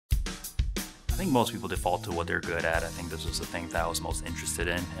think most people default to what they're good at. I think this was the thing that I was most interested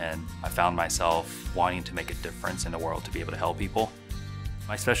in, and I found myself wanting to make a difference in the world to be able to help people.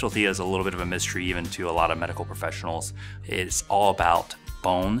 My specialty is a little bit of a mystery even to a lot of medical professionals. It's all about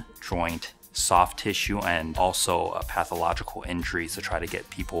bone, joint, soft tissue, and also pathological injuries to try to get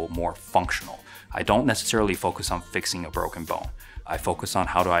people more functional. I don't necessarily focus on fixing a broken bone. I focus on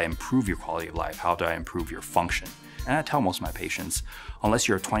how do I improve your quality of life, how do I improve your function. And I tell most of my patients, unless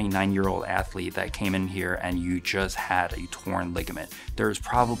you're a 29-year-old athlete that came in here and you just had a torn ligament, there's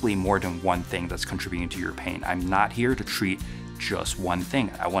probably more than one thing that's contributing to your pain. I'm not here to treat just one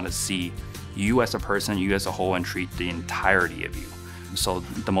thing. I want to see you as a person, you as a whole, and treat the entirety of you. So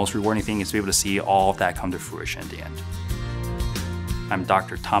the most rewarding thing is to be able to see all of that come to fruition at the end. I'm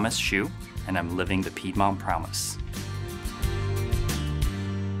Dr. Thomas Hsu, and I'm living the Piedmont Promise.